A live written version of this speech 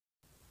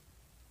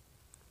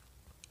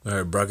All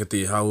right,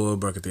 Brakati Yahweh,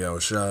 Brakati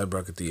Yahushai,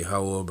 Brakati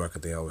Yahweh,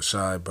 Brakati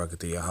Yahushai,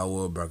 Brakati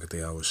Yahweh, Brakati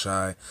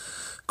Yahushai,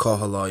 Call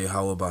Halal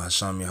Yahweh,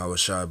 Bahasham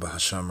Yahushai,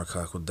 Bahasham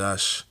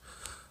Rakakudash.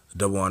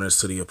 Double honors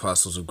to the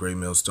apostles of Great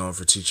Millstone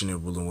for teaching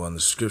and ruling well in the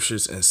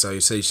scriptures, and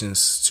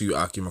salutations to you,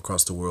 Akim,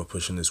 across the world,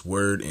 pushing this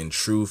word in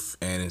truth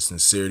and in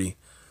sincerity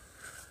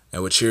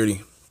and with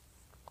charity.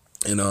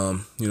 And,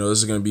 this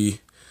is going to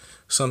be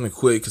something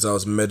quick because I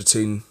was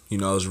meditating.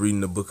 I was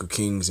reading the book of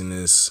Kings and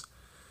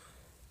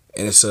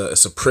it's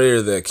a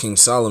prayer that King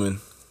Solomon,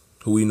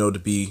 who we know to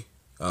be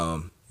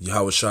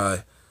Yahweh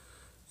Shai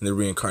in the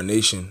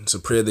reincarnation, it's a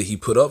prayer that he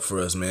put up for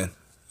us, man.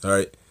 All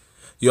right.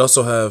 You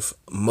also have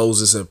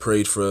Moses that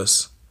prayed for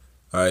us.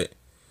 All right.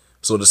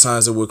 So the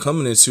signs that we're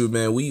coming into,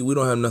 man, we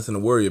don't have nothing to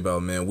worry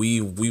about, man.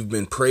 We've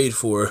been prayed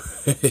for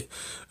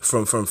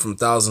from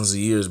thousands of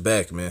years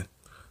back, man.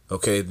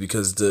 Okay,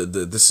 because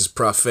this is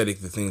prophetic,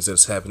 the things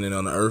that's happening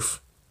on the earth.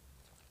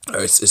 All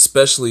right,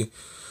 especially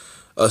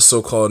us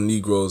so-called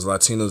Negroes,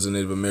 Latinos, and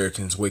Native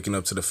Americans waking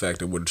up to the fact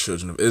that we're the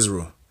children of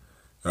Israel.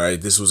 All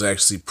right, this was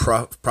actually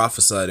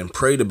prophesied and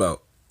prayed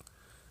about.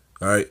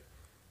 All right,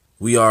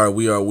 we are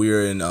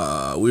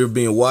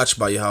being watched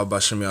by Yahweh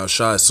Bashem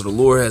Yahushai. So the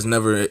Lord has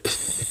never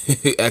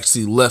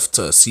actually left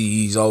us.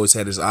 He's always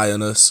had his eye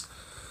on us.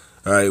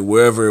 All right,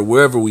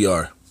 wherever we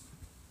are.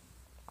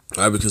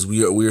 All right, because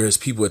we are his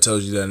people. It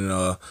tells you that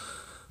in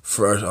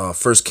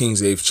First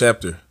Kings 8th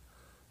chapter.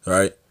 All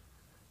right,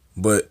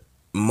 but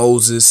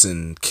Moses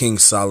and King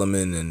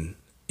Solomon and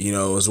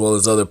as well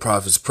as other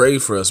prophets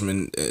prayed for us,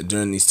 man,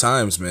 during these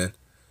times, man.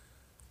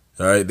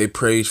 All right, they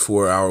prayed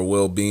for our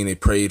well-being. They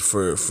prayed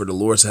for the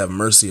Lord to have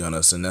mercy on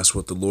us, and that's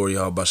what the Lord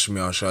Yahweh Bashem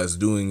Yahushua is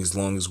doing as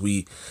long as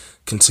we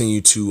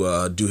continue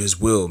to do His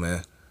will,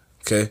 man.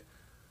 Okay,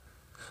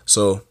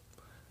 so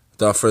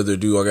without further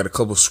ado, I got a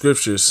couple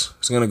scriptures.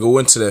 It's gonna go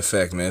into that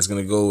fact, man. It's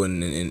gonna go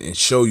and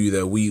show you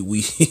that we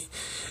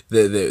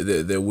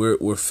that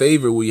we're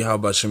favored with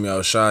Yahweh Bashem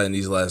Yahushua in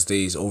these last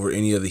days over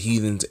any of the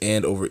heathens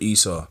and over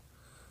Esau.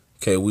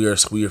 Okay, we are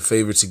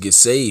favored to get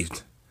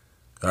saved.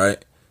 All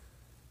right.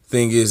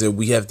 Thing is that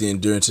we have to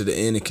endure to the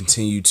end and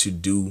continue to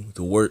do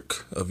the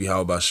work of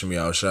Yahweh Bashem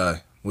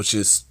Yahushai, which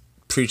is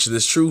preach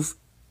this truth,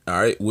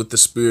 all right, with the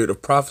spirit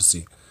of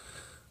prophecy.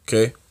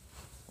 Okay,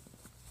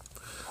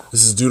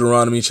 this is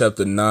Deuteronomy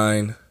chapter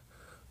 9,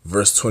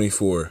 verse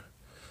 24.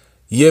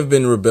 Ye have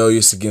been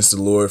rebellious against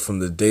the Lord from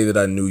the day that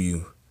I knew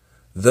you.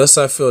 Thus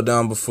I fell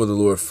down before the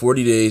Lord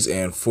 40 days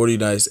and 40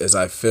 nights as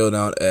I fell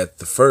down at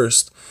the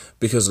first,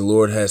 because the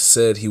Lord has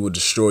said he would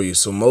destroy you.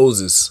 So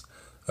Moses,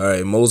 all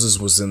right, Moses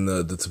was in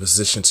the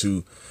position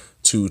to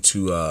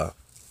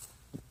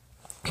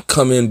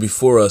come in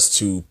before us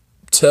to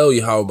tell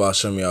Yahweh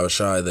Bashem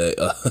Yahushai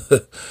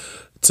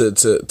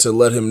that to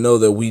let him know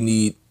that we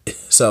need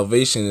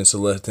salvation and to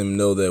let him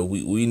know that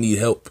we need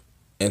help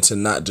and to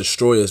not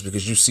destroy us,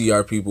 because you see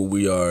our people,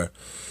 we are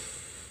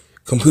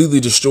completely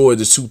destroyed.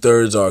 The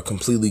 2/3 are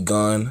completely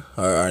gone.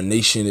 Our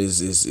nation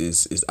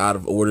is out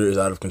of order, is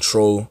out of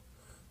control.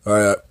 All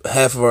right,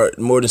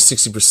 more than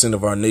 60%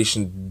 of our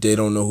nation, they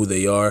don't know who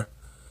they are.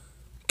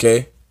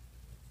 Okay,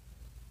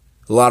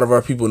 a lot of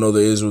our people know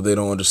they're Israel. They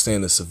don't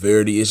understand the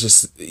severity. It's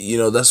just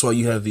that's why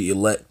you have the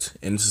elect,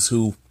 and this is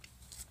who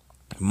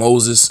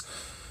Moses.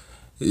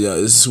 Yeah,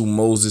 this is who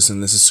Moses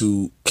and this is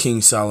who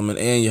King Solomon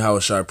and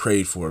Yahushua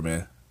prayed for,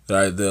 man. All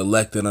right, the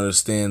elect that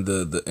understand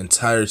the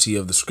entirety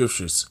of the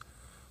scriptures.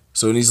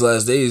 So in these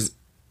last days,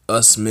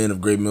 us men of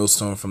Great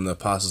Millstone, from the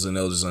apostles and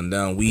elders on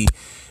down, we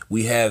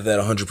have that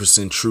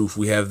 100% truth.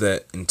 We have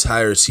that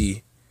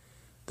entirety,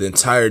 the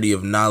entirety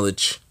of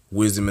knowledge,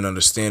 wisdom, and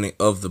understanding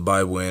of the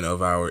Bible and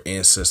of our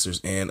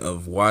ancestors and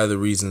of why the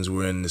reasons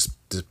we're in this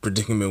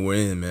predicament we're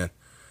in, man.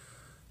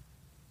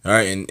 All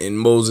right, and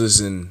Moses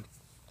and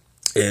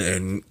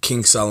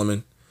King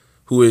Solomon,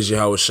 who is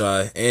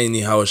Yahushua, and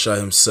Yahushua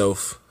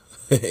himself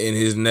in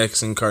his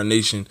next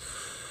incarnation,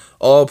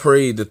 all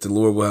prayed that the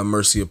Lord will have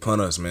mercy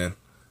upon us, man.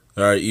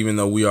 All right, even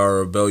though we are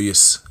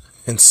rebellious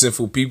and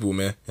sinful people,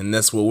 man, and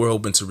that's what we're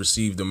hoping to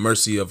receive, the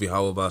mercy of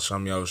Yahweh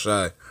Bashem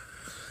Yahushai.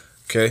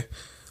 Okay,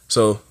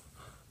 so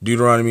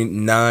Deuteronomy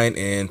 9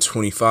 and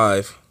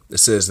 25, it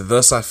says,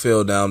 Thus I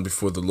fell down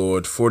before the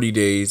Lord 40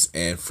 days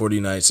and 40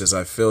 nights as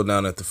I fell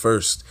down at the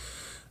first,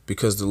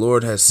 because the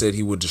Lord has said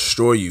he would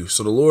destroy you.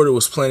 So the Lord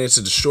was planning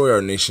to destroy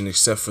our nation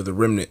except for the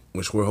remnant,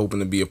 which we're hoping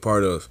to be a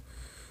part of.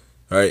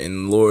 All right,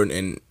 and Lord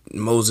and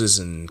Moses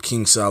and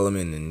King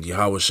Solomon and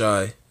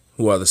Yahushai,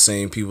 who are the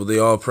same people, they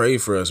all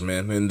prayed for us,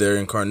 man, in their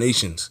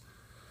incarnations.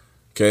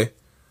 Okay?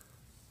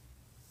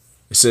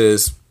 It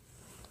says,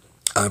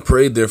 I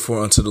prayed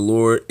therefore unto the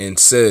Lord and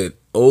said,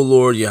 O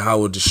Lord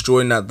Yahweh,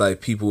 destroy not thy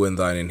people and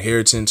thine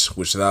inheritance,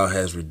 which thou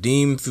hast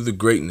redeemed through thy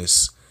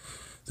greatness,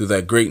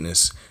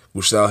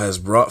 which thou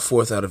hast brought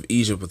forth out of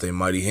Egypt with a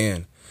mighty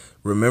hand.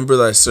 Remember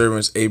thy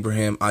servants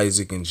Abraham,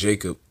 Isaac, and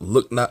Jacob.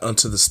 Look not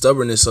unto the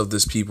stubbornness of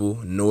this people,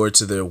 nor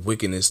to their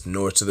wickedness,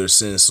 nor to their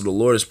sins. So the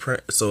Lord is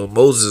so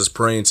Moses is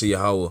praying to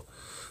Yahweh, all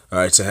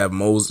right, to have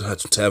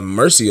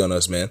mercy on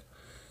us, man.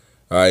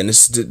 All right, and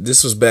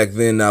this was back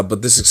then now,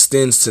 but this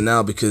extends to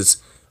now because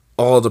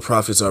all the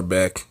prophets are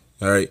back.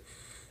 All right.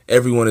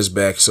 Everyone is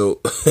back.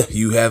 So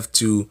you have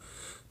to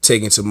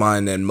take into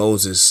mind that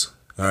Moses,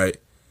 all right,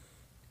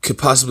 could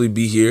possibly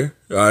be here,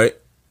 all right,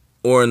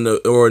 or in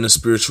the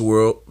spiritual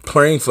world,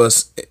 praying for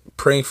us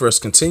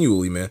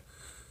continually, man.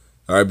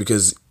 All right,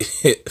 because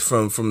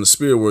from the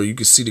spirit world, you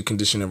can see the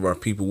condition of our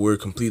people. We're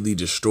completely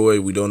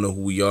destroyed. We don't know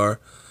who we are.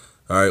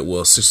 All right,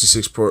 well,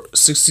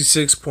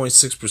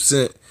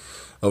 66.6%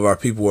 of our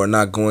people are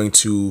not going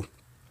to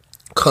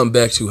come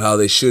back to how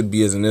they should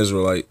be as an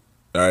Israelite.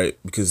 All right,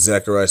 because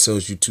Zechariah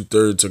tells you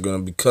 2/3 are going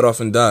to be cut off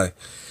and die.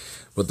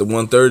 But the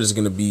 1/3 is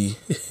going to be,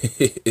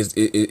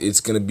 it's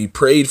going to be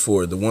prayed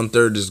for. The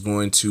 1/3 is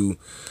going to,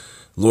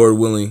 Lord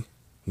willing,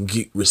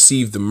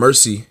 receive the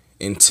mercy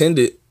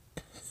intended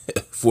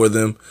for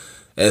them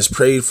as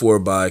prayed for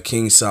by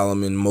King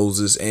Solomon,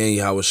 Moses, and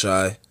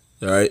Yahushua.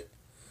 All right.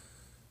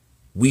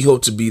 We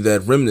hope to be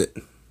that remnant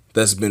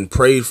that's been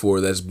prayed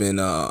for, that's been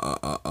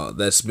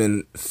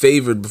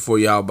favored before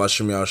Yahweh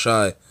Bashem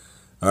Yahushua.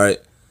 All right.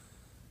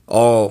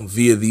 All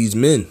via these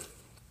men.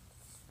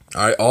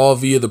 All right, all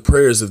via the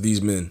prayers of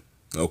these men.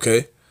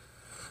 Okay,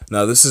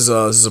 now this is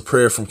a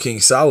prayer from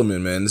King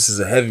Solomon, man. This is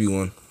a heavy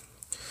one.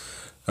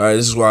 All right,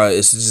 this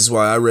is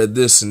why I read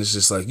this, and it's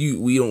just like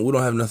we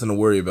don't have nothing to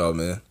worry about,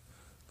 man.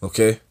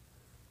 Okay,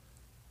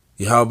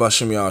 Yahweh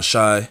Bashem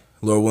Yahushua,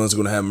 Lord willing, is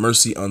going to have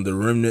mercy on the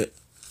remnant.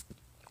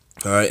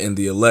 All right, and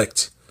the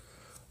elect,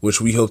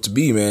 which we hope to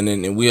be, man,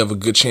 and we have a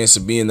good chance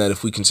of being that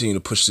if we continue to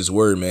push this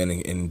word, man,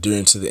 and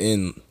endure to the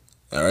end.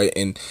 All right,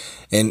 and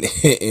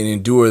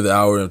endure the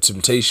hour of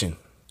temptation.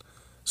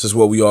 This is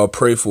what we all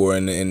pray for,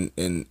 and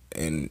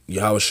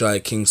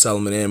Yahushua, King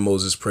Solomon, and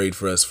Moses prayed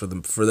for us for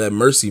that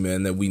mercy,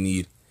 man, that we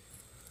need.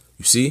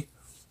 You see,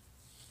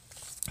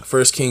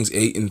 1 Kings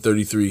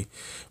 8:33.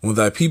 When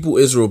thy people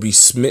Israel be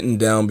smitten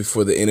down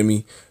before the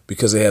enemy,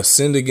 because they have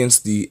sinned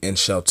against thee, and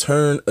shall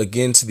turn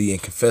again to thee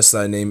and confess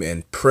thy name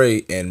and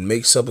pray and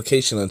make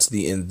supplication unto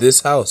thee in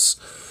this house.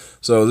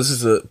 So this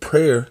is a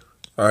prayer,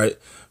 all right,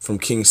 from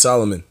King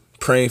Solomon,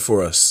 praying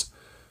for us.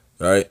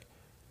 All right.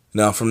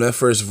 Now, from that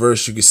first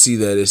verse, you can see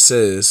that it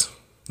says,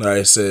 all right,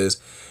 it says,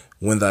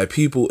 when thy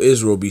people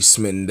Israel be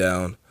smitten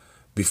down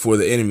before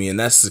the enemy. And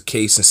that's the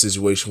case and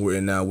situation we're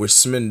in now. We're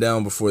smitten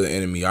down before the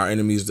enemy. Our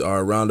enemies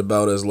are round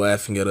about us,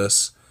 laughing at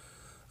us.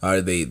 All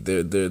right,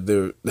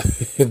 they're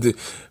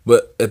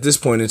but at this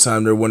point in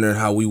time, they're wondering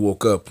how we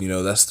woke up. You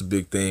know, that's the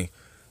big thing.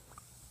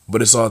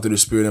 But it's all through the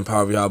spirit and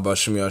power of Yahweh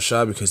Bashem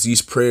Yahushua, because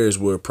these prayers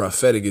were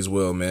prophetic as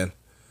well, man.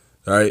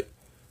 All right.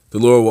 The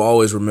Lord will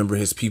always remember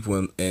his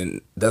people, and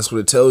that's what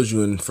it tells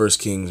you in 1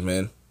 Kings,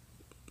 man.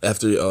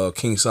 After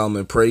King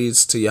Solomon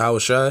prays to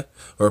Yahushua,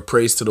 or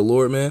prays to the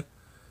Lord, man.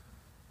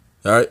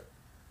 All right.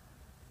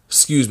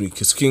 Excuse me,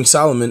 because King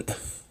Solomon,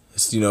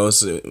 we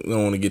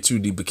don't want to get too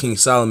deep, but King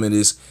Solomon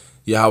is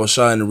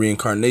Yahushua in the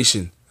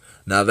reincarnation.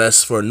 Now,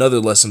 that's for another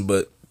lesson,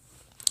 but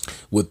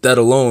with that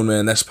alone,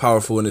 man, that's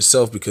powerful in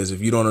itself, because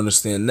if you don't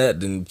understand that,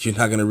 then you're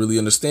not going to really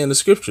understand the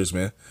scriptures,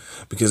 man,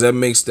 because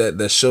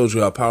that shows you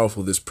how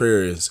powerful this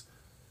prayer is.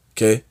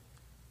 Okay.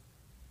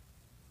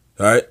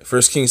 All right.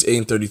 1 Kings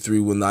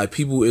 8:33. When thy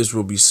people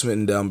Israel be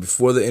smitten down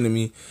before the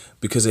enemy,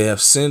 because they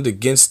have sinned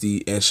against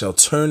thee, and shall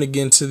turn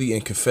again to thee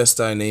and confess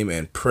thy name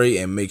and pray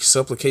and make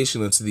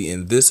supplication unto thee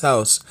in this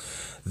house,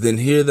 then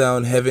hear thou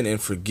in heaven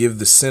and forgive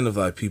the sin of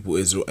thy people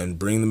Israel, and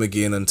bring them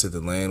again unto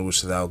the land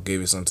which thou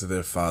gavest unto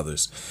their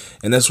fathers.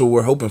 And that's what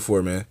we're hoping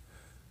for, man.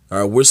 All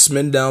right, we're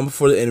smitten down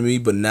before the enemy,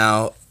 but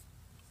now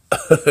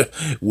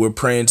we're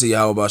praying to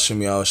Yahweh Bashem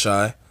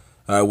Yahushua.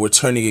 All right, we're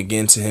turning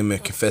again to him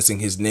and confessing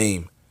his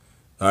name.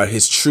 All right,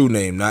 his true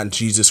name, not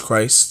Jesus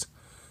Christ.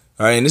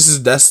 All right, and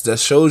that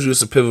shows you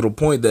it's a pivotal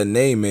point, that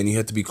name, man. You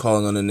have to be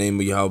calling on the name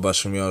of Yahweh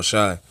Bashem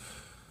Yahushua.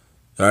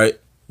 All right.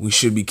 We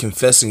should be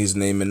confessing his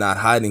name and not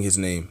hiding his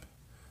name.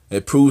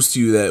 It proves to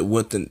you that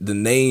with the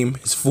name,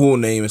 his full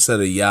name, instead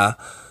of Yah,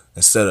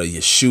 instead of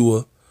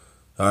Yeshua,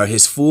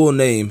 his full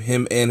name,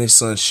 him and his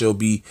son, shall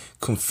be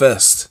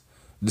confessed.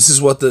 This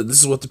is what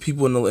the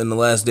people in the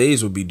last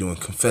days will be doing,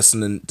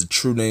 confessing the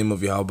true name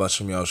of Yahweh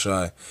Bashem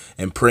Yahushua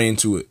and praying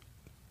to it.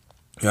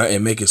 All right,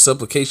 and making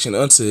supplication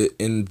unto it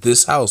in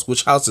this house.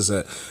 Which house is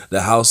that?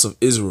 The house of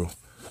Israel.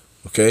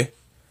 Okay.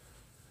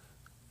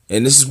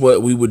 And this is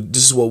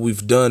what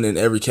we've done in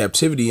every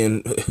captivity.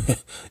 And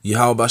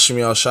Yahweh Bashem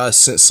Yahushua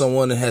sent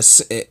someone that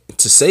has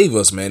to save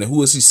us, man. And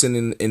who is he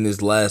sending in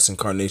his last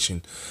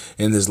incarnation,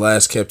 in this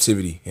last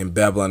captivity in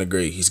Babylon the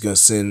Great? He's going to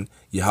send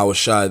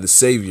Yahushua, the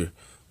Savior,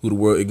 who the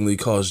world ignorantly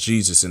calls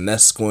Jesus. And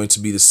that's going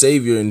to be the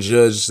Savior and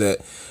judge that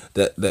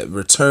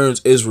returns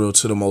Israel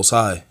to the Most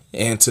High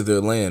and to their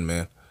land,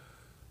 man.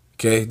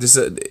 Okay, this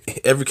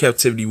every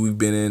captivity we've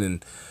been in,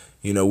 and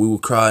we will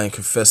cry and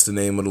confess the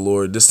name of the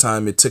Lord. This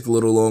time it took a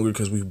little longer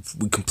because we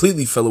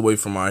completely fell away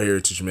from our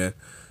heritage, man,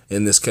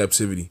 in this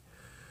captivity.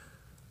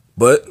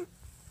 But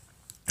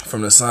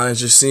from the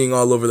signs you're seeing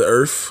all over the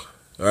earth,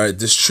 all right,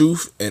 this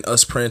truth and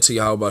us praying to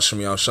Yahweh Bashem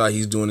Yahushua,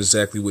 he's doing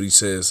exactly what he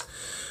says.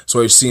 So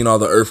we've seen all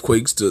the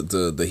earthquakes,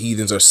 the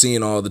heathens are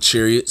seeing all the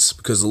chariots,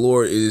 because the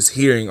Lord is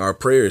hearing our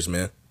prayers,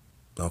 man.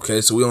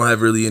 Okay, so we don't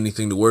have really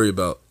anything to worry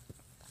about.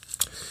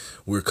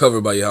 We're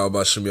covered by Yahweh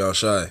Bashem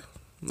Yahushai.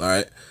 All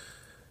right.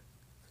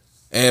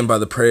 And by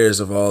the prayers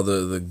of all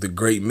the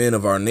great men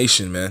of our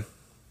nation, man.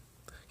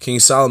 King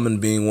Solomon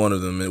being one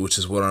of them, which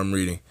is what I'm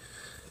reading.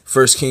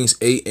 1 Kings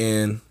 8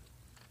 and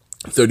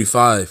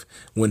 35.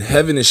 When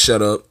heaven is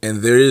shut up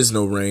and there is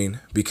no rain,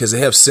 because they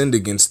have sinned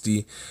against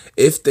thee,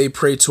 if they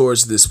pray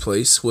towards this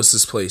place, what's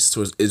this place?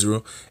 Towards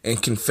Israel,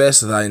 and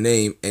confess thy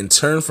name, and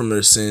turn from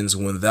their sins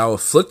when thou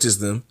afflictest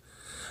them,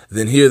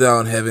 then hear thou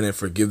in heaven, and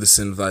forgive the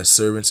sin of thy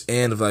servants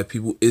and of thy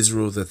people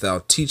Israel, that thou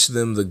teach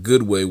them the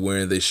good way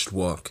wherein they should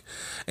walk,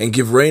 and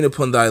give rain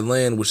upon thy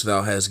land which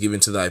thou hast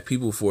given to thy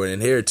people for an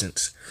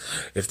inheritance.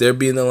 If there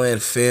be in the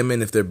land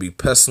famine, if there be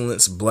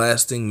pestilence,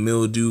 blasting,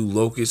 mildew,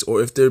 locust,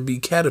 or if there be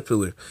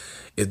caterpillar,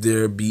 if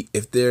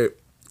their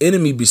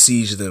enemy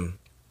besiege them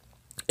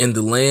in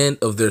the land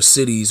of their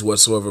cities,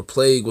 whatsoever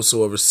plague,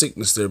 whatsoever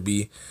sickness there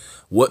be,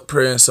 what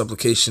prayer and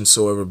supplication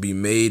soever be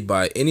made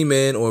by any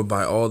man or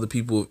by all the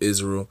people of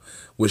Israel,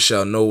 which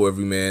shall know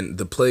every man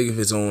the plague of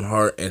his own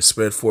heart, and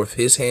spread forth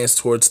his hands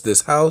towards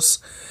this house.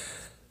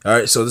 All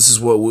right, so this is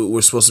what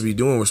we're supposed to be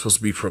doing. We're supposed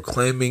to be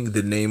proclaiming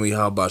the name of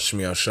Yahweh Bashem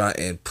Yahushua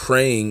and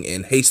praying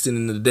and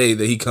hastening the day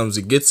that he comes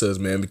and gets us,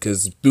 man,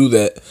 because through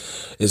that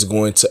is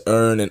going to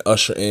earn and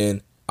usher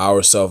in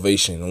our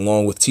salvation,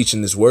 along with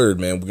teaching this word,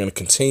 man. We're going to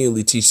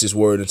continually teach this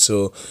word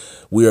until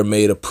we are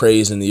made a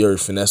praise in the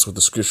earth, and that's what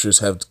the scriptures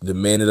have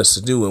demanded us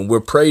to do, and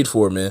we're prayed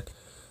for, man.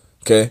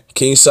 Okay,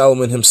 King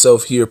Solomon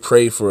himself here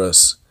prayed for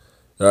us,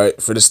 all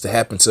right, for this to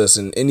happen to us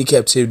in any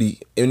captivity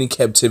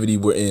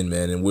we're in,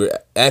 man, and we're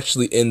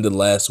actually in the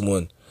last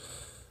one.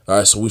 All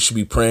right, so we should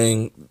be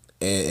praying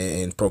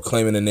and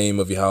proclaiming the name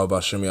of Yahweh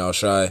Bashem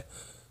Yahushai,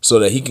 so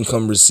that he can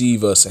come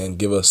receive us and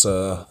give us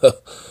a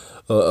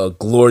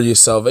glorious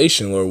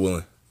salvation, Lord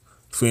willing,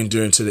 if we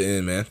endure into the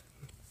end, man.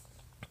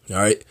 All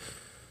right.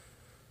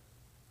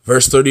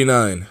 Verse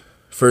 39,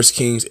 1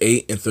 Kings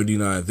 8 and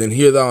 39. Then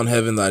hear thou in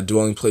heaven thy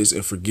dwelling place,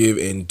 and forgive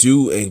and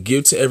do and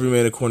give to every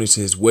man according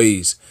to his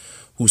ways,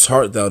 whose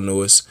heart thou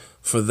knowest,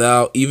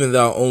 for even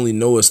thou only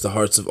knowest the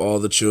hearts of all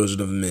the children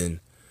of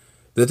men,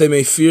 that they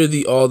may fear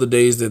thee all the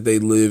days that they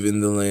live in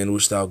the land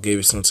which thou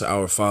gavest unto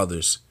our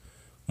fathers.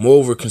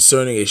 Moreover,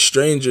 concerning a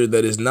stranger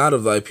that is not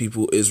of thy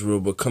people Israel,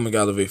 but cometh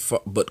out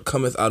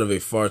of a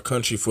far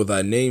country for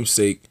thy name's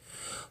sake,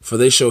 for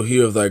they shall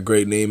hear of thy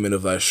great name, and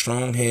of thy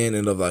strong hand,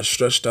 and of thy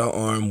stretched out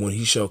arm, when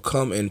he shall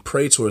come and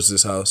pray towards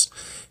this house.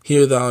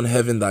 Hear thou in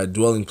heaven thy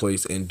dwelling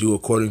place, and do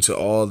according to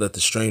all that the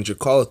stranger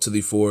calleth to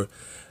thee for,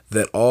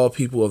 that all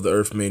people of the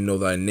earth may know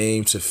thy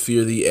name, to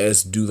fear thee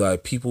as do thy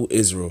people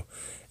Israel,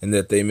 and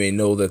that they may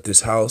know that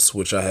this house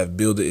which I have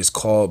builded is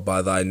called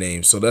by thy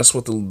name. So that's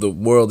what the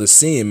world is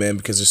seeing, man,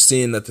 because they're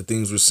seeing that the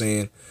things we're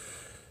saying,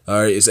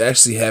 all right, it's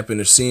actually happening.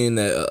 They're seeing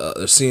that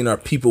they're seeing our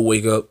people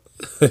wake up.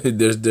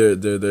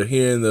 they're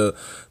hearing the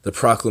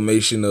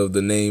proclamation of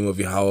the name of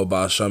Yahweh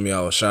Bashem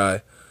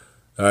Yahushai.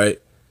 All right,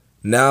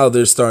 now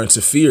they're starting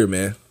to fear,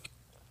 man.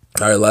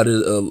 All right, a lot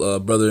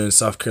of brother in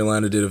South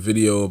Carolina did a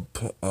video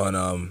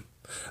on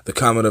the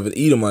comment of an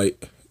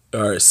Edomite,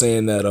 all right,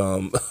 saying that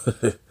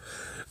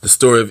the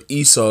story of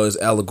Esau is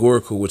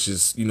allegorical, which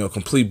is,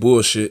 complete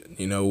bullshit.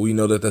 We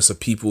know that that's a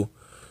people.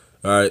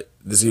 All right,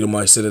 this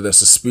Edomite said that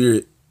that's a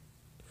spirit.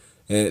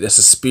 And that's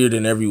a spirit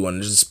in everyone.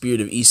 There's a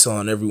spirit of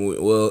Esau in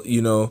everyone. Well,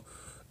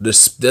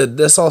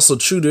 that's also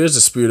true. There is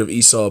a spirit of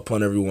Esau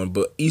upon everyone.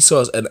 But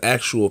Esau is an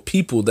actual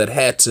people that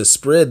had to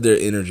spread their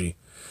energy.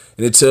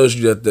 And it tells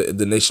you that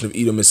the nation of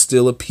Edom is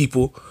still a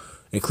people.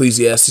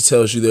 Ecclesiastes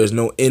tells you there's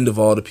no end of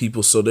all the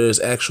people. So there's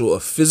a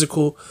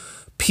physical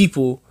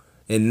people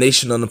and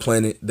nation on the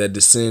planet that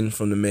descend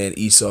from the man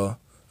Esau.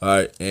 All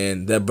right.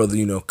 And that brother,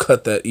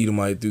 cut that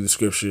Edomite through the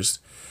scriptures.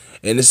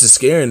 And this is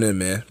scaring them,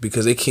 man,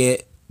 because they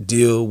can't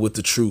deal with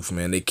the truth,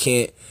 man. They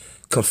can't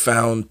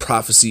confound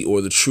prophecy or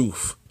the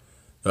truth.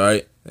 All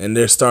right. And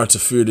they're starting to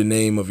fear the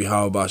name of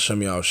Yahweh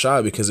Bashem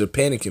Yahushua because they're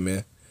panicking,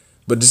 man.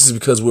 But this is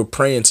because we're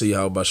praying to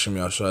Yahweh Bashem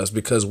Yahushua. It's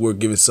because we're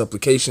giving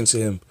supplication to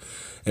him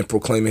and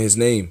proclaiming his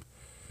name.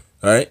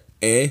 All right.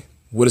 And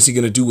what is he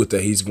going to do with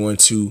that? He's going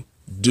to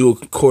do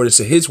according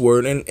to his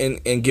word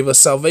and give us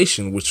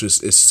salvation, which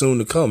is soon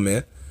to come,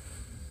 man.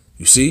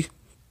 You see?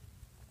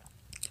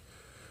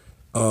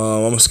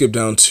 I'm going to skip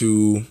down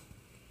to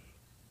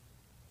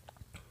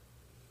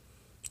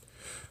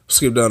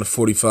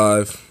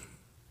 45.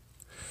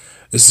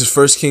 This is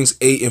 1 Kings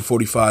 8 and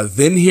 45.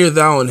 Then hear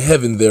thou in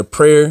heaven their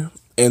prayer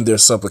and their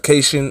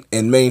supplication,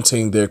 and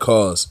maintain their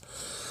cause.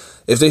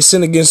 If they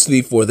sin against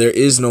thee, for there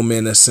is no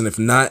man that sinneth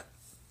not,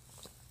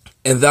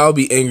 and thou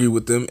be angry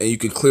with them. And you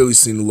can clearly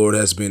see the Lord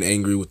has been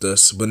angry with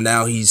us, but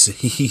now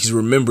he's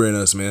remembering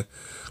us, man,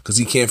 because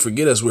he can't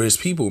forget us. We're his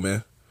people,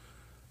 man.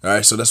 All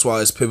right, so that's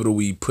why it's pivotal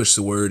we push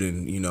the word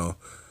and,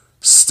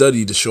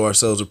 study to show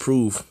ourselves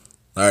approved.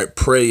 All right,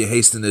 pray and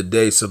hasten the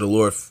day so the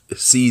Lord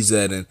sees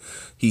that and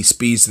he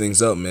speeds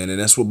things up, man. And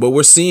that's but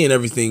we're seeing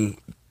everything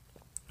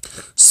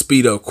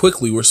speed up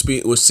quickly. We're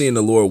seeing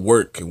the Lord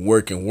work and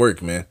work and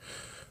work, man,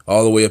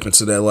 all the way up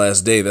into that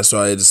last day. That's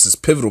why this is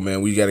pivotal,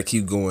 man. We got to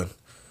keep going.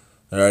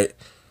 All right.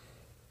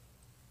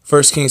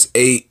 1 Kings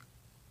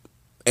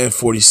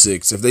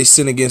 8:46. If they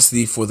sin against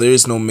thee, for there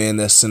is no man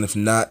that sinneth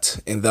not,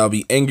 and thou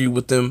be angry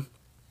with them,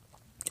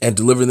 and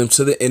deliver them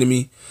to the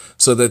enemy,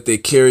 so that they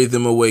carry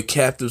them away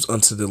captives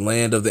unto the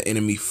land of the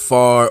enemy,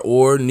 far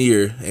or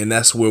near. And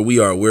that's where we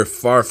are. We're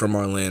far from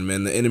our land,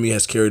 man. The enemy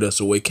has carried us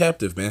away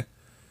captive, man.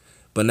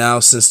 But now,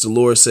 since the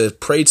Lord says,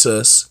 pray to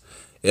us,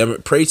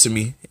 pray to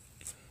me,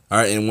 all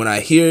right, and when I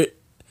hear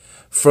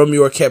from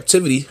your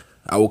captivity,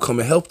 I will come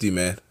and help thee,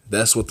 man.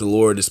 That's what the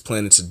Lord is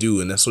planning to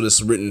do, and that's what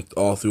is written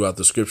all throughout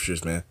the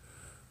scriptures, man.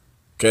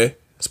 Okay?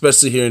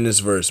 Especially here in this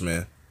verse,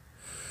 man.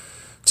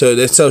 So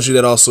that tells you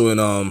that also in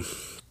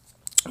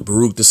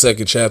Baruch, the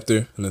 2nd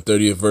chapter, in the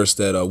 30th verse,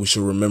 that we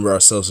should remember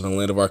ourselves in the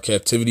land of our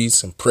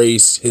captivities and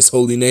praise his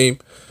holy name.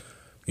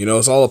 You know,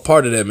 it's all a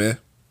part of that, man.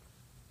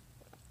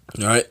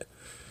 All right?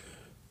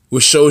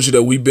 Which shows you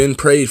that we've been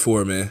prayed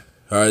for, man.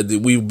 All right, the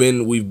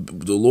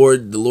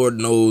Lord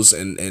knows,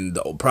 and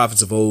the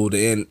prophets of old,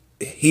 and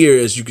here,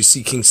 as you can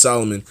see, King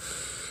Solomon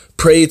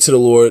prayed to the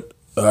Lord,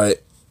 all right,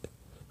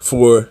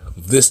 for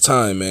this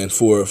time, man,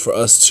 for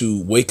us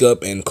to wake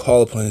up and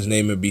call upon his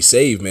name and be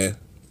saved, man.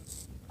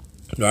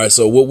 All right,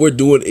 so what we're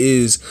doing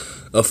is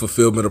a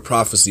fulfillment of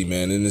prophecy,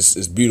 man, and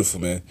it's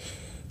beautiful, man.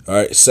 All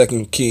right,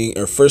 1 Kings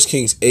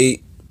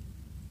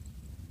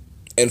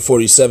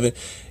 8:47.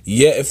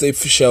 Yet if they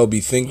shall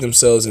bethink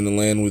themselves in the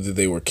land whither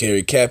they were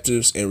carried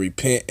captives, and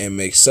repent and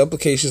make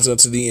supplications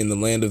unto thee in the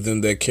land of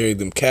them that carried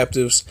them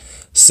captives,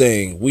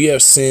 saying, we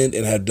have sinned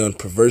and have done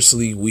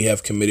perversely, we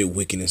have committed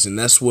wickedness. And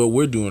that's what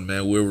we're doing,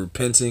 man. We're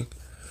repenting,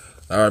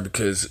 all right,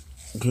 because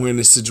we're in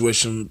this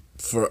situation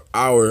for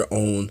our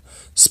own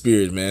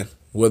spirit, man.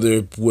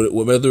 Whether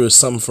it's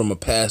something from a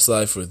past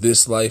life or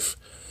this life,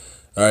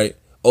 all right,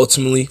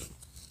 ultimately,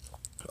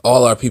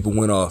 all our people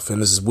went off,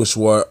 and this is which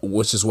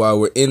is why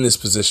we're in this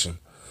position.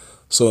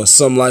 So in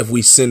some life,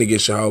 we sin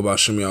against Yahweh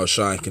B'Shem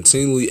Yahushua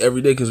continually every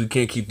day because we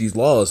can't keep these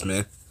laws,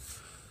 man.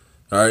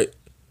 All right?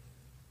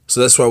 So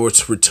that's why we're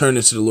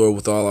returning to the Lord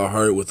with all our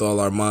heart, with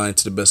all our mind,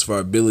 to the best of our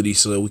ability,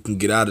 so that we can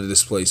get out of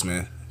this place,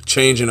 man.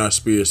 Changing our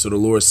spirit so the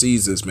Lord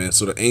sees this, man.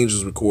 So the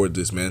angels record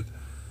this, man.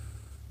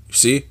 You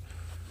see?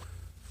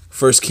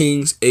 1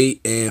 Kings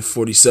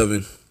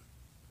 8:47.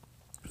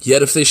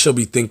 Yet if they shall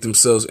bethink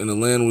themselves in the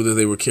land whither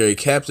they were carried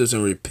captives,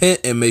 and repent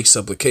and make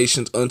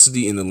supplications unto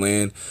thee in the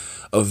land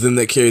of them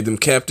that carried them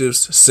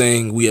captives,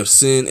 saying, we have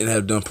sinned and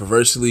have done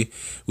perversely,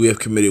 we have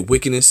committed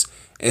wickedness,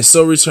 and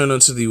so return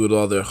unto thee with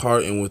all their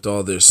heart and with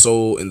all their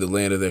soul in the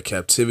land of their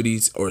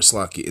captivities, or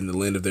slaki, in the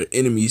land of their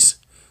enemies.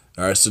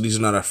 All right, so these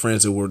are not our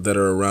friends that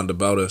are around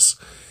about us,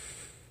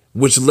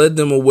 which led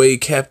them away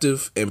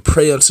captive, and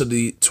pray unto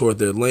thee toward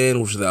their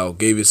land which thou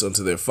gavest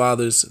unto their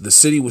fathers, the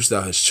city which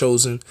thou hast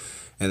chosen,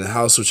 and the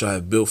house which I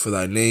have built for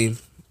thy name.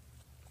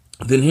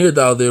 Then hear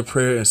thou their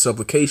prayer and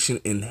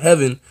supplication in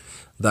heaven,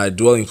 thy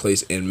dwelling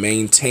place, and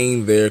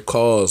maintain their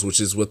cause, which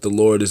is what the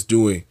Lord is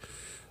doing.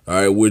 All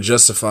right, we're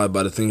justified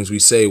by the things we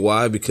say.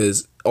 Why?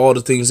 Because all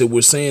the things that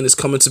we're saying is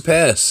coming to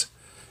pass,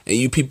 and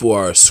you people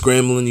are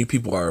scrambling. You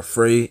people are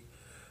afraid.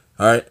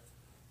 All right,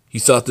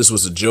 you thought this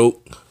was a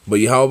joke, but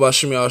Yahweh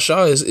B'Shem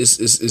Yahushua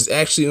is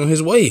actually on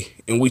his way,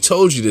 and we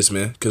told you this,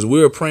 man, because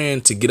we were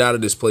praying to get out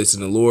of this place,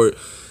 and the Lord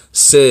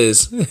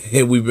says,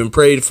 and we've been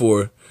prayed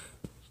for,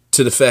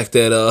 to the fact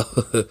that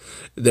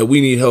that we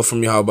need help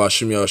from Yahweh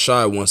B'Shem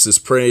Yahushua once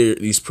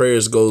these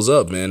prayers goes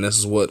up, man. This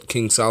is what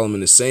King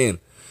Solomon is saying.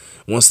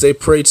 Once they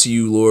pray to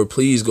you, Lord,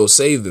 please go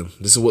save them.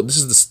 This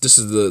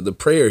is the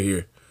prayer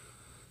here.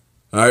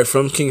 All right,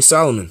 from King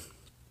Solomon.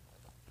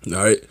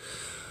 All right.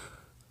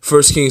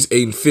 1 Kings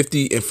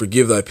 8:50, and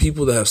forgive thy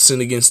people that have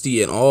sinned against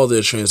thee, and all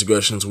their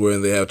transgressions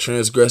wherein they have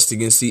transgressed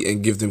against thee,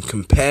 and give them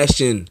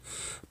compassion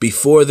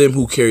before them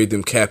who carried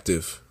them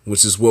captive,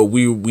 which is what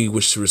we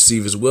wish to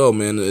receive as well,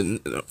 man.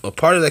 And a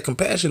part of that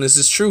compassion is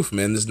this truth,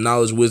 man, this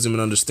knowledge, wisdom,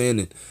 and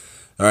understanding.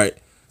 All right,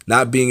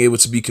 not being able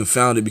to be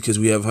confounded because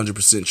we have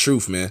 100%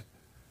 truth, man.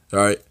 All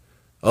right,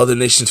 other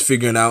nations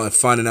figuring out and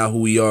finding out who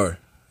we are,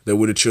 that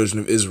we're the children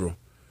of Israel.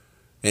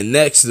 And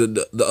next,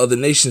 the other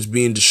nations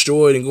being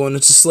destroyed and going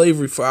into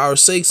slavery for our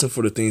sakes and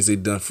for the things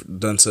they've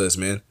done to us,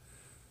 man.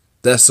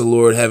 That's the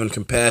Lord having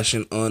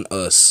compassion on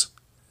us.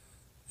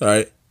 All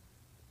right.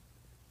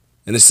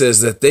 And it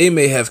says that they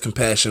may have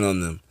compassion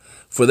on them,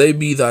 for they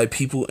be thy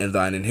people and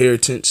thine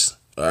inheritance.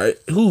 All right.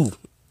 Who,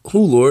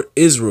 Lord?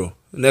 Israel.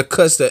 And that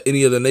cuts that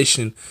any other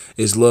nation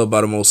is loved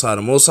by the Most High.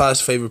 The Most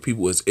High's favorite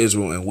people is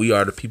Israel, and we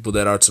are the people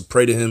that are to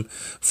pray to him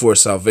for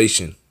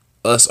salvation.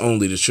 Us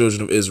only, the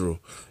children of Israel.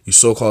 You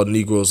so-called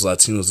Negroes,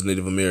 Latinos, and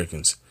Native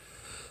Americans.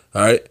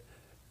 All right.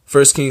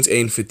 1 Kings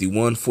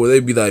 8:51. For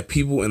they be thy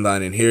people and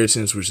thine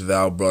inheritance, which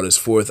thou broughtest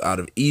forth out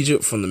of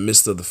Egypt from the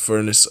midst of the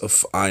furnace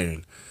of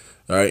iron.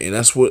 All right. And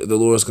that's what the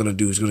Lord's going to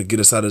do. He's going to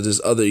get us out of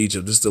this other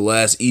Egypt. This is the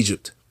last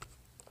Egypt.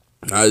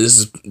 All right.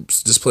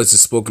 This place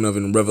is spoken of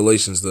in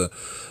Revelations, the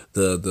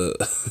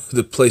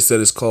place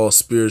that is called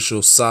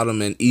spiritual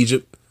Sodom and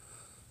Egypt.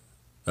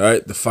 All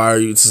right,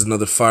 this is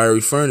another fiery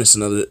furnace,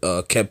 another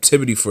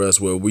captivity for us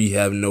where we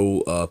have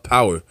no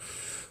power.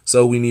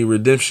 So we need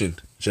redemption,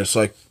 just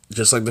like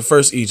just like the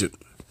first Egypt.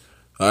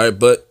 All right,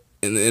 but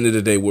in the end of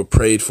the day, we're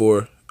prayed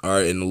for. All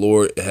right, and the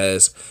Lord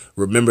has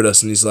remembered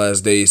us in these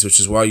last days, which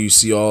is why you're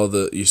seeing all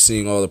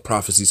the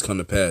prophecies come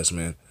to pass,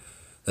 man.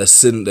 That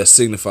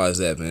signifies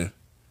that, man.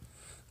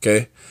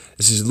 Okay,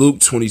 this is Luke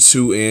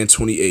 22 and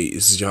 28.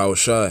 This is Yahweh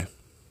Shai.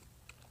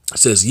 It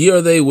says, "Ye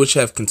are they which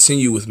have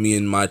continued with me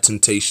in my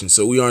temptation."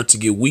 So we aren't to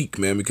get weak,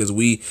 man, because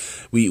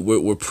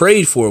we're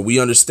prayed for. We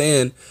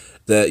understand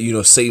that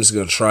Satan's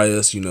gonna try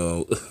us.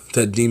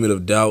 That demon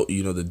of doubt.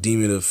 The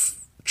demon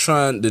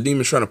trying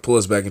to pull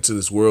us back into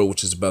this world,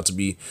 which is about to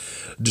be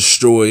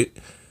destroyed.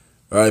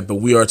 All right, but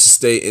we are to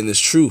stay in this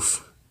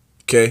truth,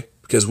 okay?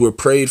 Because we're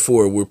prayed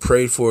for. We're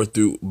prayed for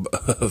through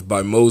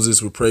by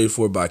Moses. We're prayed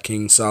for by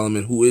King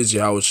Solomon, who is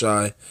Yahweh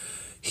Shai,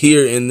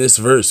 here in this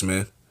verse,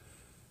 man.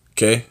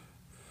 Okay.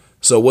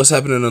 So what's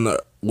happening on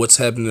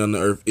the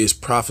earth is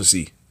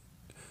prophecy.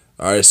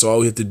 All right, so all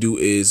we have to do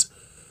is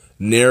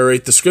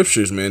narrate the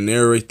scriptures, man.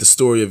 Narrate the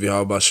story of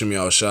Yahweh Bashem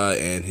Yahweh Shai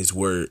and his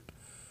word.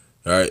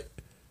 All right.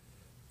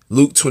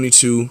 Luke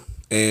 22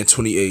 and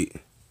 28.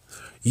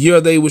 "Ye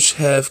are they which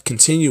have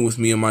continued with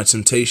me in my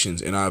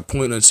temptations, and I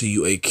appoint unto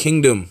you a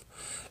kingdom,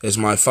 as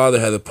my Father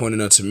hath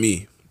appointed unto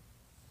me,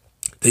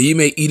 that ye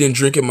may eat and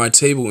drink at my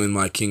table in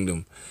my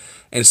kingdom,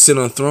 and sit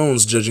on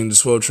thrones judging the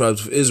 12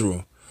 tribes of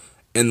Israel.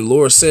 And the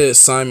Lord said,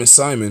 Simon,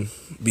 Simon,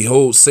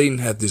 behold, Satan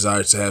hath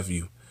desired to have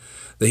you,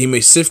 that he may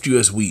sift you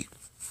as wheat.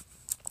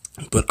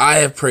 But I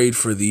have prayed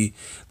for thee,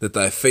 that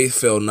thy faith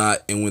fail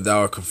not, and when thou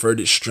art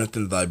converted,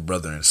 strengthen thy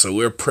brethren." So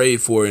we're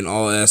prayed for in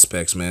all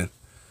aspects, man.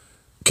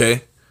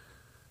 Okay?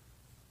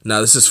 Now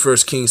this is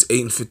 1 Kings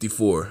 8 and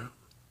 54.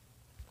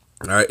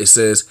 All right, it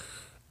says,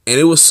 "And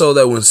it was so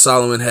that when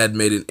Solomon had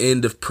made an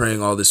end of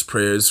praying all this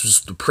prayer," this was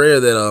the prayer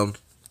that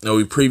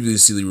we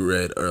previously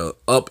read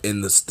up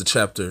in the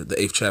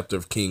 8th chapter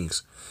of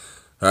Kings.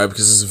 All right,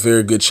 because it's a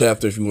very good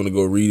chapter if you want to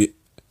go read it.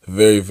 A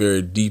very,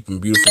 very deep and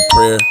beautiful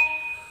prayer.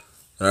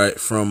 All right,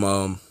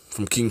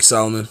 from King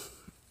Solomon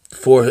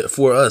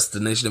for us, the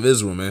nation of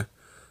Israel, man.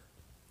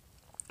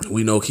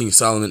 We know King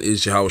Solomon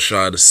is Yahweh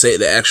Shai,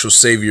 the actual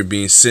Savior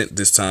being sent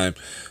this time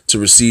to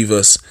receive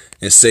us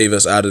and save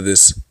us out of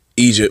this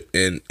Egypt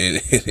and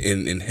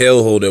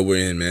hellhole that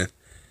we're in, man.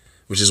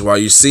 Which is why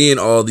you're seeing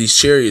all these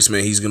chariots,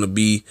 man. He's going to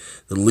be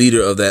the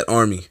leader of that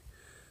army.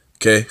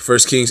 Okay,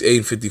 1 Kings 8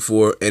 and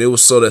 54. "And it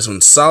was so that when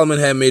Solomon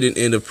had made an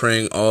end of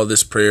praying all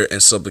this prayer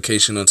and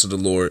supplication unto the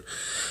Lord,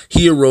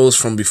 he arose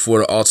from before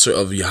the altar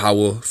of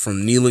Yahweh,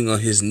 from kneeling on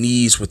his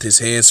knees with his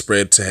hands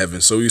spread to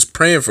heaven." So he was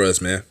praying for us,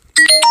 man.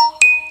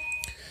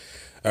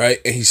 All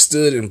right, "And he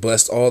stood and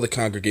blessed all the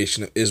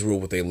congregation of Israel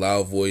with a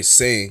loud voice,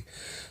 saying,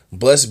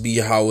 Blessed be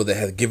Yahweh that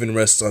hath given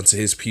rest unto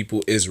his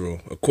people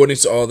Israel. According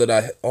to all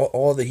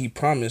that he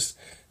promised,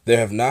 there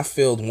have not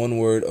failed one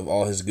word of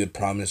all his good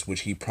promise,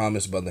 which he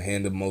promised by the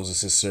hand of Moses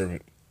his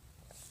servant."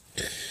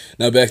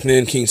 Now back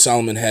then, King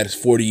Solomon had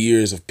 40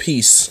 years of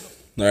peace.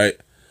 All right,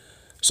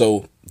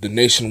 so the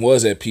nation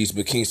was at peace,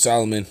 but King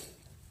Solomon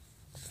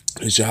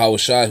is Yahweh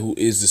Shai, who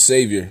is the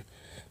Savior.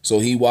 So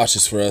he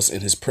watches for us,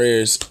 and his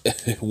prayers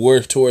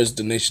were towards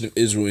the nation of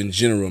Israel in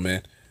general,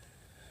 man.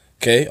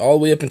 Okay, all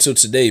the way up until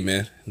today,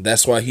 man.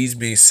 That's why he's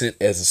being sent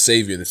as a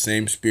Savior, the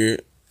same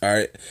Spirit. All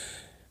right,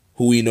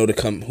 who we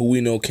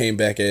know came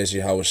back as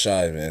Yahweh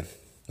Shai, man.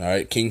 All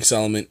right, King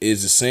Solomon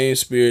is the same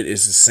Spirit,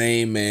 is the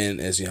same man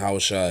as Yahweh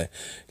Shai.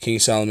 King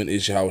Solomon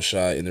is Yahweh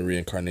Shai in the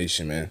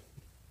reincarnation, man.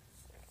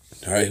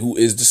 All right, who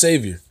is the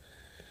Savior?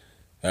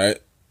 All right.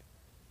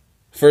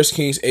 1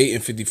 Kings 8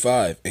 and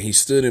 55. "And he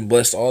stood and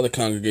blessed all the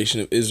congregation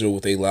of Israel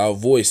with a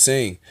loud voice,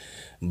 saying,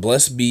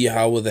 Blessed be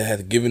Yahweh that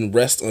hath given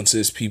rest unto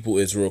his people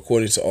Israel,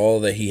 according to all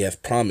that he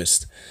hath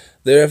promised.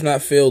 There have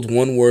not failed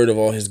one word of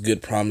all his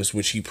good promise,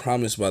 which he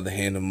promised by the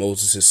hand of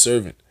Moses his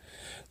servant.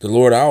 The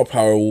Lord our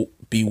power will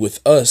be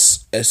with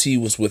us, as he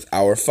was with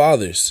our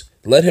fathers.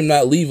 Let him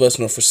not leave us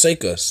nor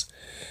forsake us,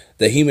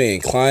 that he may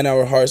incline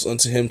our hearts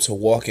unto him to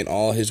walk in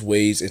all his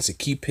ways, and to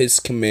keep his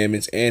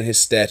commandments and his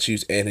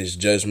statutes and his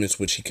judgments,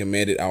 which he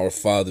commanded our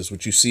fathers,"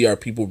 which you see our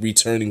people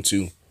returning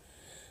to.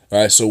 All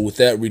right, so with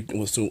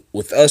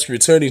us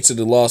returning to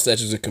the law,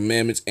 statutes, and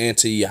commandments, and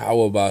to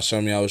Yahweh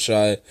Ba'ashem Yahweh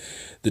Shai,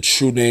 the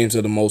true names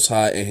of the Most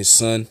High and his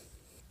Son.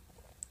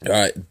 All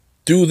right,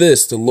 through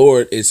this, the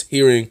Lord is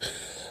hearing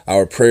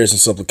our prayers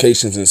and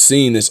supplications and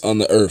seeing this on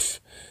the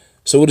earth.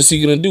 So what is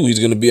he going to do? He's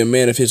going to be a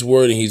man of his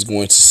word, and he's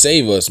going to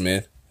save us,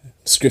 man.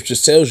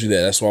 Scriptures tells you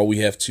that. That's why we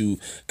have to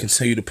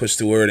continue to push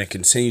the word and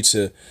continue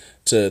to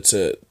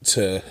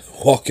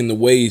walk in the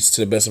ways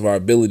to the best of our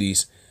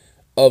abilities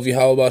of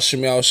Yahweh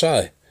Ba'ashem Yahweh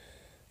Shai.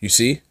 You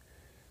see?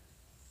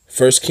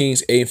 1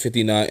 Kings 8 and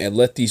 59, "And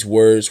let these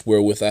words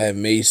wherewith I have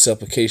made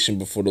supplication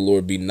before the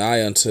Lord be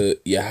nigh unto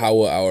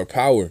Yahweh our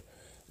power,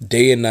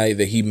 day and night,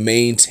 that he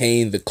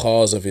maintain the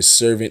cause of his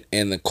servant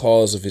and the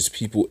cause of his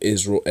people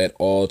Israel at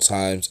all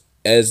times,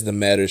 as the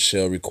matter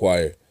shall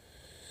require.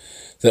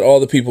 That all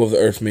the people of the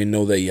earth may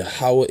know that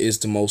Yahweh is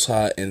the Most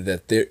High, and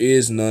that there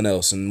is none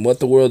else." And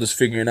what the world is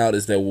figuring out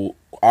is that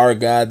our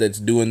God that's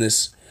doing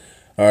this,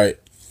 all right,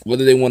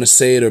 whether they want to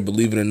say it or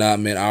believe it or not,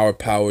 man, our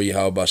power,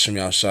 Yahweh Bashem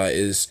Yahushua,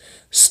 is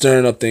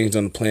stirring up things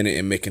on the planet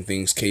and making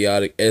things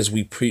chaotic as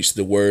we preach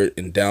the word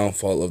and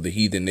downfall of the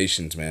heathen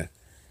nations, man.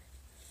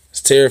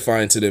 It's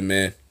terrifying to them,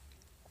 man.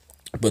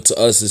 But to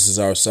us, this is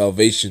our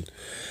salvation.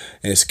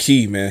 And it's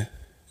key, man.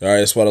 All right,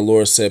 that's why the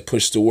Lord said,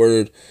 push the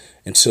word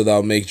until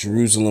thou make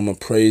Jerusalem a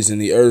praise in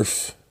the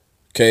earth.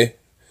 Okay?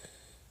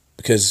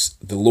 Because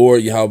the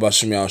Lord, Yahweh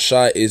Bashem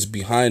Yahushua, is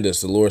behind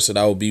us. The Lord said,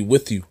 I will be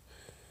with you.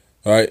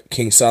 All right?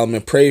 King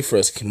Solomon prayed for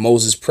us.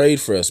 Moses prayed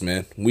for us,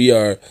 man. We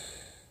are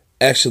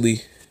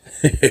actually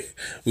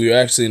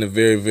in a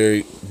very,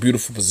 very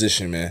beautiful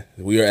position, man.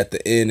 We are at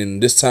the end,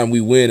 and this time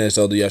we win, as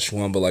Elder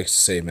Yashuamba likes to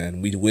say,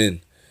 man. We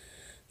win.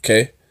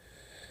 Okay?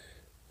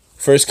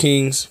 1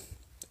 Kings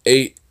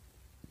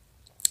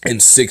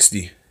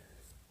 8:60.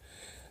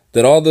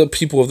 That all the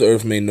people of the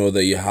earth may know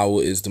that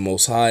Yahweh is the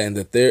Most High, and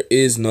that there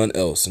is none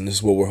else. And this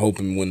is what we're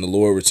hoping when the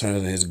Lord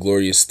returns in his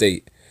glorious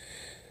state.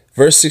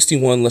 Verse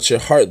 61, let your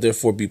heart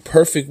therefore be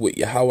perfect with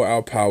Yahweh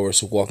our power,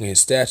 to walk in his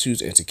statutes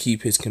and to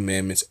keep his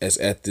commandments as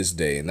at this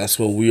day. And that's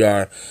what we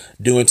are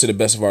doing to the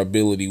best of our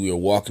ability. We are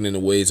walking in the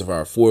ways of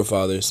our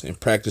forefathers and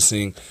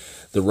practicing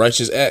the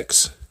righteous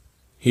acts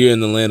here in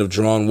the land of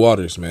drawn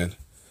waters, man.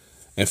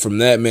 And from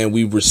that, man,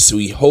 we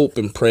hope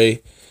and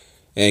pray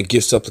and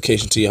give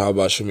supplication to Yahweh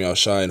Bashem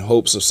Yahushua in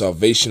hopes of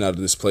salvation out of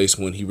this place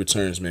when he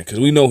returns, man. Because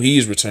we know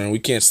he's returned. We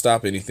can't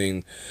stop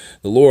anything.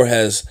 The Lord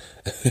has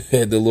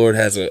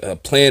a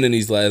plan in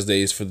these last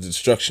days for the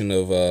destruction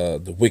of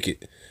the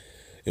wicked.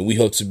 And we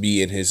hope to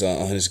be in his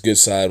on his good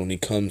side when he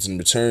comes and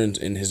returns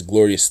in his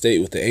glorious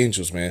state with the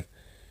angels, man.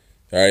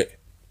 All right.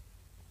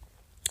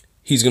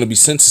 He's going to be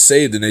sent to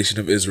save the nation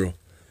of Israel.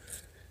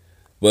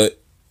 But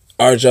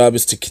our job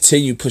is to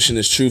continue pushing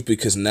this truth,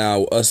 because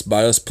now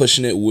by us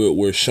pushing it,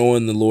 we're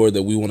showing the Lord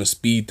that we want to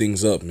speed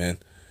things up, man.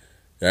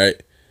 All right?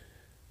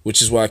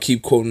 Which is why I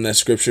keep quoting that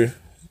scripture.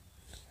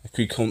 I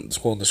keep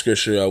quoting the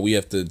scripture. We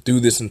have to do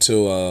this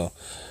until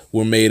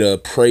we're made a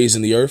praise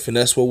in the earth, and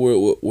that's what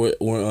we're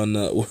on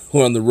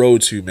the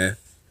road to, man.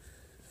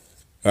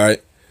 All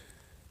right?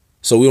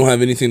 So we don't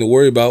have anything to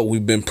worry about.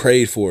 We've been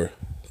prayed for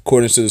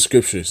according to the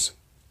scriptures.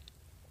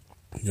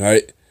 All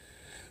right?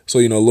 So,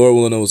 Lord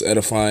willing, it was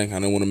edifying. I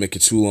don't want to make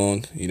it too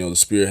long. The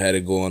spirit had to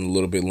go on a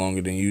little bit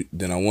longer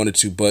than I wanted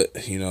to, but,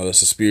 that's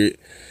the spirit.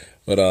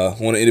 But I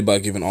want to end it by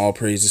giving all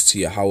praises to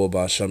Yahweh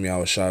Bashem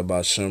Yahushua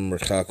Bashem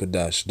Rekha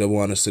Kodash. Double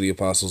honors to the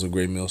apostles of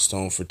Great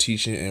Millstone for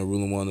teaching and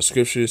ruling well in the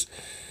scriptures.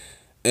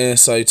 And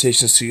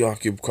salutations to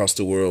Yahweh across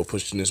the world,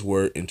 pushing this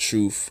word in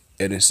truth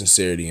and in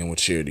sincerity and with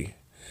charity.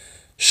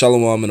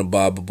 Shalom and a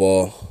Baba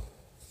Ball.